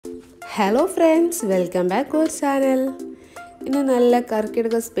Hello friends, welcome back to our channel. ഇന്ന് നല്ല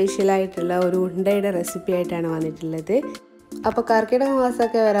കർക്കിടക special ആയിട്ടുള്ള ഒരു ഉണ്ടയുടെ റെസിപ്പി ആയിട്ടാണ് വന്നിട്ടുള്ളത്. അപ്പോൾ കർക്കിടക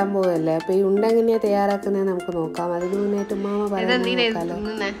മാസമൊക്കെ വരാൻ പോവല്ലേ. അപ്പോൾ ഈ ഉണ്ട എങ്ങനെയാണ് തയ്യാറാക്കുന്നത് നമുക്ക് നോക്കാം. അതിനു മുന്നേറ്റ് മാമ പറയുന്നല്ലോ.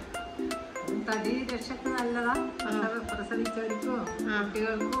 തടി രക്ഷക്ക് നല്ലതാ. പ്രസവിച്ചവർക്കോ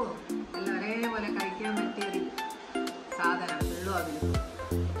കുട്ടികൾക്കോ എല്ലാം ഒരേപോലെ കഴിക്കാൻ പറ്റിയ ഒരു സാധനമാണ് വെള്ളം അതിൽ.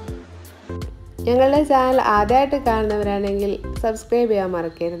 ഞങ്ങളുടെ ചാനൽ ആദ്യമായിട്ട് കാണുന്നവരാണെങ്കിൽ സബ്സ്ക്രൈബ് ചെയ്യാൻ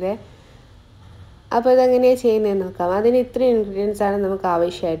മറക്കരുത്. അപ്പോൾ ഇതെങ്ങനെയാണ് ചെയ്യുന്നതെന്ന് നോക്കാം. അതിന് ഇത്രയും ഇൻഗ്രീഡിയൻസ് ആണ് നമുക്ക്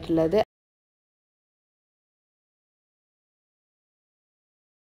ആവശ്യമായിട്ടുള്ളത്.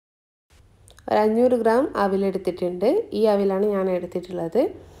 ഒരു 500 ഗ്രാം അവിലെടുത്തിട്ടുണ്ട്. ഈ അവിലാണ് ഞാൻ എടുത്തിട്ടുള്ളത്.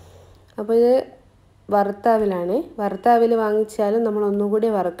 അപ്പോൾ ഇത് വറുത്ത അവിലാണ്. വറുത്ത അവിൽ വാങ്ങിച്ചാലും നമ്മൾ ഒന്നും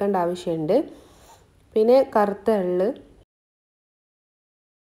കൂടി വറുക്കേണ്ട ആവശ്യമുണ്ട്. പിന്നെ കറുത്ത എള്ള്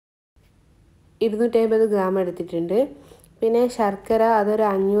 250 ഗ്രാം എടുത്തിട്ടുണ്ട്. പിന്നെ ശർക്കര അതൊരു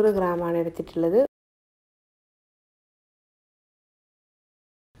 500 ഗ്രാമാണ് എടുത്തിട്ടുള്ളത്.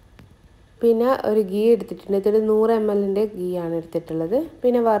 പിന്നെ ഒരു ഗീ എടുത്തിട്ടുണ്ട്. ഇതൊരു 100 ml ഗീ ആണ് എടുത്തിട്ടുള്ളത്.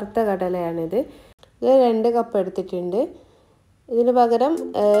 പിന്നെ വറുത്ത കടലയാണിത്. ഇത് 2 കപ്പ് എടുത്തിട്ടുണ്ട്. ഇതിന് പകരം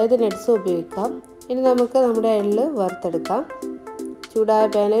ഏത് നട്ട്സും ഉപയോഗിക്കാം. ഇനി നമുക്ക് നമ്മുടെ എള്ള് വറുത്തെടുക്കാം. ചൂടായ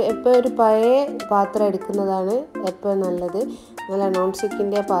പാന് എപ്പോൾ ഒരു പഴയ പാത്രം എടുക്കുന്നതാണ് എപ്പോഴും നല്ലത്. നല്ല നോൺ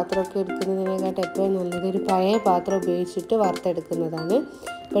സ്റ്റിക്കിൻ്റെ പാത്രമൊക്കെ എടുക്കുന്നതിനെക്കാട്ട് എപ്പോഴും നല്ലത് ഒരു പഴയ പാത്രം ഉപയോഗിച്ചിട്ട് വറുത്തെടുക്കുന്നതാണ്.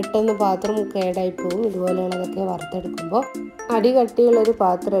 പെട്ടെന്ന് പാത്രം കേടായി പോകും. ഇതുപോലെയുള്ളതൊക്കെ വറുത്തെടുക്കുമ്പോൾ അടി കട്ടിയുള്ളൊരു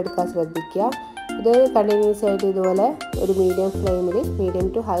പാത്രം എടുക്കാൻ ശ്രദ്ധിക്കുക. ഇത് കണ്ടിന്യൂസ് ആയിട്ട് ഇതുപോലെ ഒരു മീഡിയം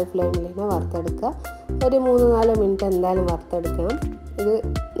ടു ഹൈ ഫ്ലെയിമിൽ തന്നെ വറുത്തെടുക്കുക. ഒരു 3-4 മിനിറ്റ് എന്തായാലും വറുത്തെടുക്കണം. ഇത്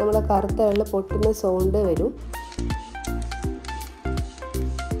നമ്മുടെ കറുത്ത എള്ള് പൊട്ടുന്ന സൗണ്ട് വരും.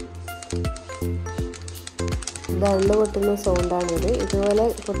 ഇത് എള്ള് പൊട്ടുന്ന സൗണ്ടാണിത്. ഇതുപോലെ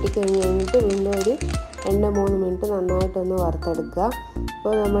പൊട്ടിക്കഴിഞ്ഞിട്ട് വീണ്ടും ഒരു 2-3 മിനിറ്റ് നന്നായിട്ടൊന്ന് വറുത്തെടുക്കുക.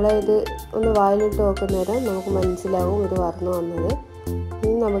 അപ്പോൾ ഇത് ഒന്ന് വായിലിട്ട് നോക്കുന്നേരം നമുക്ക് മനസ്സിലാവും ഇത് വറന്നു വന്നത്.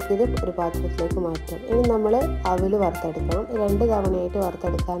 ഇനി നമുക്കിത് ഒരു പാത്രത്തിലേക്ക് മാറ്റാം. ഇനി നമ്മൾ അവിൽ വറുത്തെടുക്കണം. 2 തവണയായിട്ട്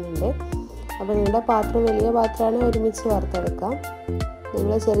വറുത്തെടുക്കാനുണ്ട്. അപ്പോൾ നിങ്ങളുടെ പാത്രം വലിയ പാത്രമാണ്, ഒരുമിച്ച് വറുത്തെടുക്കാം.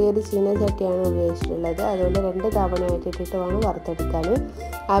 നമ്മൾ ചെറിയൊരു ചീനച്ചട്ടിയാണ് ഉപയോഗിച്ചിട്ടുള്ളത്. അതുകൊണ്ട് 2 തവണയായിട്ട് ഇട്ടിട്ട് വേണം വറുത്തെടുക്കാൻ.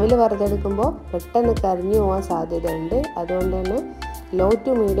 അവിൽ വറുത്തെടുക്കുമ്പോൾ പെട്ടെന്ന് കരിഞ്ഞു പോകാൻ സാധ്യതയുണ്ട്. അതുകൊണ്ട് തന്നെ ലോ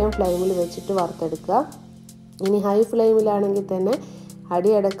ടു മീഡിയം ഫ്ലെയിമിൽ വെച്ചിട്ട് വറുത്തെടുക്കുക. ഇനി ഹൈ ഫ്ലെയിമിലാണെങ്കിൽ തന്നെ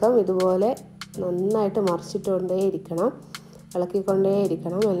അടിയടക്കം ഇതുപോലെ നന്നായിട്ട് മറിച്ചിട്ടുകൊണ്ടേയിരിക്കണം,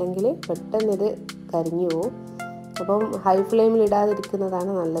 ഇളക്കിക്കൊണ്ടേയിരിക്കണം. അല്ലെങ്കിൽ പെട്ടെന്ന് ഇത് കരിഞ്ഞു പോകും. അപ്പം ഹൈ ഫ്ലെയിമിൽ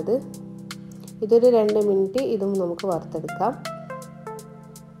ഇടാതിരിക്കുന്നതാണ് നല്ലത്. ഇതൊരു 2 മിനിറ്റ് ഇതും നമുക്ക് വറുത്തെടുക്കാം.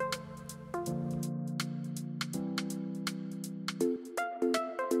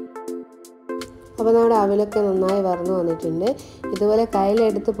 അപ്പോൾ നമ്മുടെ അവിലൊക്കെ നന്നായി വറന്നു വന്നിട്ടുണ്ട്. ഇതുപോലെ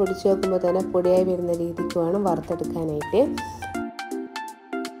കയ്യിലെടുത്ത് പൊടിച്ച് നോക്കുമ്പോൾ തന്നെ പൊടിയായി വരുന്ന രീതിക്ക് വേണം വറുത്തെടുക്കാനായിട്ട്.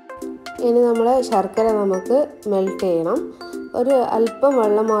 ഇനി നമ്മൾ ശർക്കര നമുക്ക് മെൽറ്റ് ചെയ്യണം. ഒരു അല്പം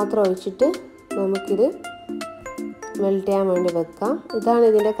വെള്ളം മാത്രം ഒഴിച്ചിട്ട് നമുക്കിത് മെൽറ്റ് ചെയ്യാൻ വേണ്ടി വെക്കാം. ഇതാണ്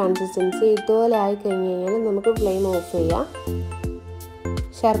ഇതിൻ്റെ കൺസിസ്റ്റൻസി. ഇതുപോലെ ആയിക്കഴിഞ്ഞ് കഴിഞ്ഞാൽ നമുക്ക് ഫ്ലെയിം ഓഫ് ചെയ്യാം.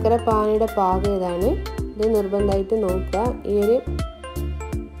 ശർക്കര പാനിയുടെ പാകം ഇതാണ്. ഇത് നിർബന്ധമായിട്ട് നോക്കുക. ഈ ഒരു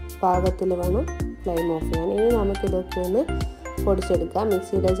പാകത്തിൽ വേണം ഫ്ലെയിം ഓഫ് ചെയ്യാൻ. ഇനി നമുക്കിതൊക്കെ ഒന്ന് പൊടിച്ചെടുക്കാം.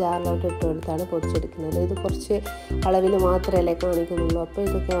 മിക്സിയുടെ ജാറിലോട്ട് ഇട്ട് കൊടുത്താണ് പൊടിച്ചെടുക്കുന്നത്. ഇത് കുറച്ച് അളവിൽ മാത്രമല്ലേ കാണിക്കുന്നുള്ളൂ. അപ്പോൾ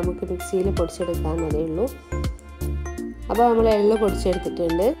ഇതൊക്കെ നമുക്ക് മിക്സിയിൽ പൊടിച്ചെടുക്കാവുന്നതേ ഉള്ളൂ. അപ്പോൾ നമ്മൾ എള്ള്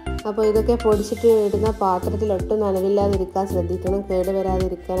പൊടിച്ചെടുത്തിട്ടുണ്ട്. അപ്പോൾ ഇതൊക്കെ പൊടിച്ചിട്ട് ഇടുന്ന പാത്രത്തിൽ ഒട്ടും നനവില്ലാതിരിക്കാൻ ശ്രദ്ധിക്കണം.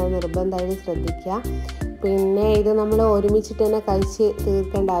 കേടുവരാതിരിക്കാൻ അത് നിർബന്ധമായിട്ട് ശ്രദ്ധിക്കുക. പിന്നെ ഇത് നമ്മൾ ഒരുമിച്ചിട്ട് തന്നെ കഴിച്ച്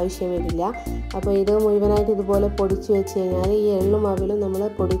തീർക്കേണ്ട ആവശ്യം വരില്ല. അപ്പോൾ ഇത് മുഴുവനായിട്ട് ഇതുപോലെ പൊടിച്ച് വെച്ച് കഴിഞ്ഞാൽ ഈ എള്ളും അവിലും നമ്മൾ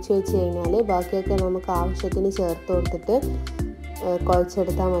പൊടിച്ച് വെച്ച് കഴിഞ്ഞാൽ ബാക്കിയൊക്കെ നമുക്ക് ആവശ്യത്തിന് ചേർത്ത് കൊടുത്തിട്ട്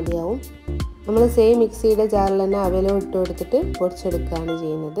കുഴച്ചെടുത്താൽ മതിയാവും. നമ്മൾ സെയിം മിക്സിയുടെ ജാറിൽ തന്നെ അവിലും ഇട്ട് കൊടുത്തിട്ട് പൊടിച്ചെടുക്കുകയാണ്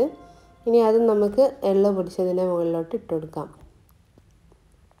ചെയ്യുന്നത്. ഇനി അതും നമുക്ക് എള്ള് പൊടിച്ചതിൻ്റെ മുകളിലോട്ട് ഇട്ട് കൊടുക്കാം.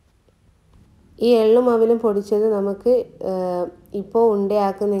 ഈ എള്ളും അവിലും പൊടിച്ചത് നമുക്ക് ഇപ്പോൾ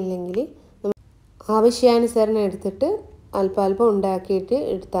ഉണ്ടയാക്കുന്നില്ലെങ്കിൽ ആവശ്യാനുസരണം എടുത്തിട്ട് അല്പം ഉണ്ടാക്കിയിട്ട്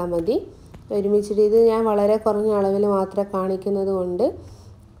എടുത്താൽ മതി. ഒരുമിച്ചിട്ട് ഇത് ഞാൻ വളരെ കുറഞ്ഞ അളവിൽ മാത്രമേ കാണിക്കുന്നത് കൊണ്ട്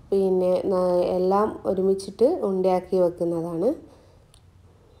പിന്നെ എല്ലാം ഒരുമിച്ചിട്ട് ഉണ്ടാക്കി വെക്കുന്നതാണ്.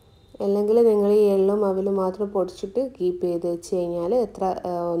 അല്ലെങ്കിൽ നിങ്ങൾ ഈ എള്ളും അവിലും മാത്രം പൊടിച്ചിട്ട് കീപ്പ് ചെയ്ത് വെച്ച് കഴിഞ്ഞാൽ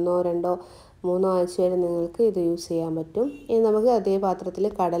 1, 2, 3 ആഴ്ച വരെ നിങ്ങൾക്ക് ഇത് യൂസ് ചെയ്യാൻ പറ്റും. ഇനി നമുക്ക് അതേ പാത്രത്തിൽ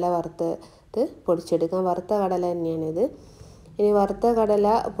കടല വറുത്ത് പൊടിച്ചെടുക്കാം. വറുത്ത കടല തന്നെയാണിത്. ഇനി വറുത്ത കടല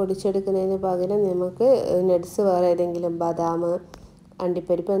പൊടിച്ചെടുക്കുന്നതിന് പകരം നമുക്ക് നട്ട്സ് വേറെ ഏതെങ്കിലും ബദാം,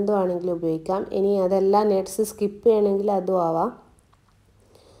 അണ്ടിപ്പരിപ്പ് എന്തോ ആണെങ്കിലും ഉപയോഗിക്കാം. ഇനി അതെല്ലാം നട്ട്സ് സ്കിപ്പ് ചെയ്യണമെങ്കിൽ അതും ആവാം.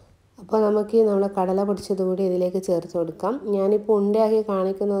 അപ്പോൾ നമുക്ക് നമ്മൾ കടല പൊടിച്ചത് കൂടി ഇതിലേക്ക് ചേർത്ത് കൊടുക്കാം. ഞാനിപ്പോൾ ഉണ്ടയാക്കി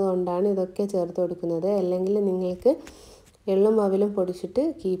കാണിക്കുന്നത് കൊണ്ടാണ് ഇതൊക്കെ ചേർത്ത് കൊടുക്കുന്നത്. അല്ലെങ്കിൽ നിങ്ങൾക്ക് എള്ളും അവിലും പൊടിച്ചിട്ട്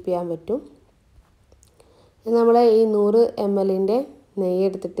കീപ്പ് ചെയ്യാൻ പറ്റും. നമ്മൾ ഈ 100 ml നെയ്യ്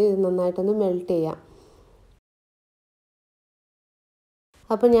എടുത്തിട്ട് ഇത് നന്നായിട്ടൊന്ന് മെൽറ്റ് ചെയ്യാം.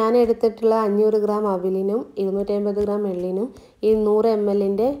 അപ്പോൾ ഞാൻ എടുത്തിട്ടുള്ള 500 ഗ്രാം അവിലിനും 250 ഗ്രാം എള്ളിനും ഈ 100 ml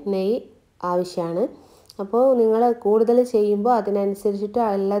നെയ്യ് ആവശ്യമാണ്. അപ്പോൾ നിങ്ങൾ കൂടുതൽ ചെയ്യുമ്പോൾ അതിനനുസരിച്ചിട്ട്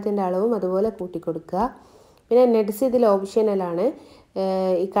എല്ലാത്തിൻ്റെ അളവും അതുപോലെ കൂട്ടിക്കൊടുക്കുക. പിന്നെ നട്ട്സ് ഇതിൽ ഓപ്ഷണലാണ്.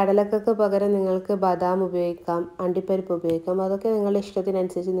 ഈ കടലക്കൾക്ക് പകരം നിങ്ങൾക്ക് ബദാം ഉപയോഗിക്കാം, അണ്ടിപ്പരിപ്പ് ഉപയോഗിക്കാം. അതൊക്കെ നിങ്ങളുടെ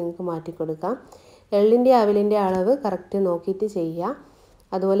ഇഷ്ടത്തിനനുസരിച്ച് നിങ്ങൾക്ക് മാറ്റിക്കൊടുക്കാം. എള്ളിൻ്റെ അവിലിൻ്റെ അളവ് കറക്റ്റ് നോക്കിയിട്ട് ചെയ്യുക.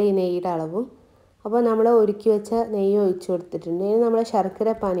 അതുപോലെ ഈ നെയ്യുടെ അളവും. അപ്പോൾ നമ്മൾ ഒരുക്കി വെച്ച നെയ്യ് ഒഴിച്ചു കൊടുത്തിട്ടുണ്ട്. ഇനി നമ്മൾ ശർക്കര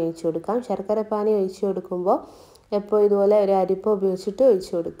പാനി ഒഴിച്ചു കൊടുക്കാം. ശർക്കര പാനി ഒഴിച്ചു കൊടുക്കുമ്പോൾ എപ്പോൾ ഇതുപോലെ ഒരു അരിപ്പ ഉപയോഗിച്ചിട്ട്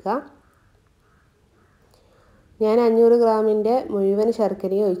ഒഴിച്ചു കൊടുക്കുക. ഞാൻ 500 ഗ്രാമിൻ്റെ മുഴുവൻ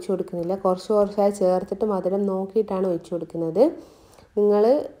ശർക്കരയും ഒഴിച്ചു കൊടുക്കുന്നില്ല. കുറച്ച് കുറച്ചായി ചേർത്തിട്ട് മധുരം നോക്കിയിട്ടാണ് ഒഴിച്ചു കൊടുക്കുന്നത്. നിങ്ങൾ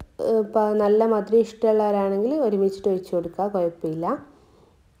നല്ല മധുരം ഇഷ്ടമുള്ളവരാണെങ്കിൽ ഒരുമിച്ചിട്ട് ഒഴിച്ചു കൊടുക്കുക, കുഴപ്പമില്ല.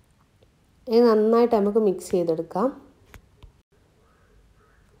 ഇത് നന്നായിട്ട് നമുക്ക് മിക്സ് ചെയ്തെടുക്കാം.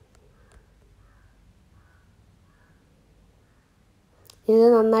 ഇത്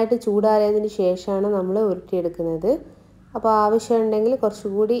നന്നായിട്ട് ചൂടാറിയതിന് ശേഷമാണ് നമ്മൾ ഉരുട്ടിയെടുക്കുന്നത്. അപ്പോൾ ആവശ്യമുണ്ടെങ്കിൽ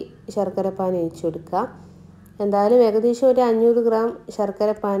കുറച്ചുകൂടി ശർക്കര പാനി ഒഴിച്ചു കൊടുക്കുക. എന്തായാലും ഏകദേശം ഒരു 500 ഗ്രാം ശർക്കര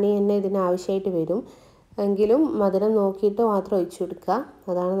പാനി തന്നെ ഇതിന് ആവശ്യമായിട്ട് വരും. എങ്കിലും മധുരം നോക്കിയിട്ട് മാത്രം ഒഴിച്ചു കൊടുക്കുക,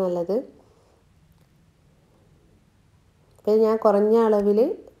 അതാണ് നല്ലത്. അപ്പോൾ ഞാൻ കുറഞ്ഞ അളവിൽ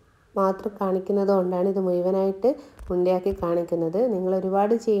മാത്രം കാണിക്കുന്നത് കൊണ്ടാണ് ഇത് മുഴുവനായിട്ട് ഉണ്ടയാക്കി കാണിക്കുന്നത്. നിങ്ങൾ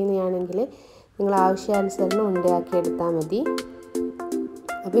ഒരുപാട് ചെയ്യുന്നതാണെങ്കിൽ നിങ്ങൾ ആവശ്യാനുസരണം ഉണ്ടയാക്കി എടുത്താൽ മതി.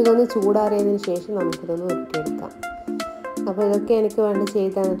 അപ്പോൾ ഇതൊന്ന് ചൂടാറിയതിന് ശേഷം നമുക്കിതൊന്ന് ഉരുട്ടിയെടുക്കാം. അപ്പോൾ ഇതൊക്കെ എനിക്ക് വേണ്ടി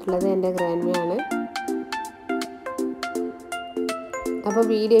ചെയ്ത് തന്നിട്ടുള്ളത് എൻ്റെ ഗ്രാൻഡ്മയാണ്. അപ്പോൾ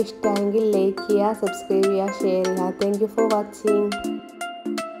വീഡിയോ ഇഷ്ടമായെങ്കിൽ ലൈക്ക് ചെയ്യുക, സബ്സ്ക്രൈബ് ചെയ്യുക, ഷെയർ ചെയ്യുക. Thank you for watching.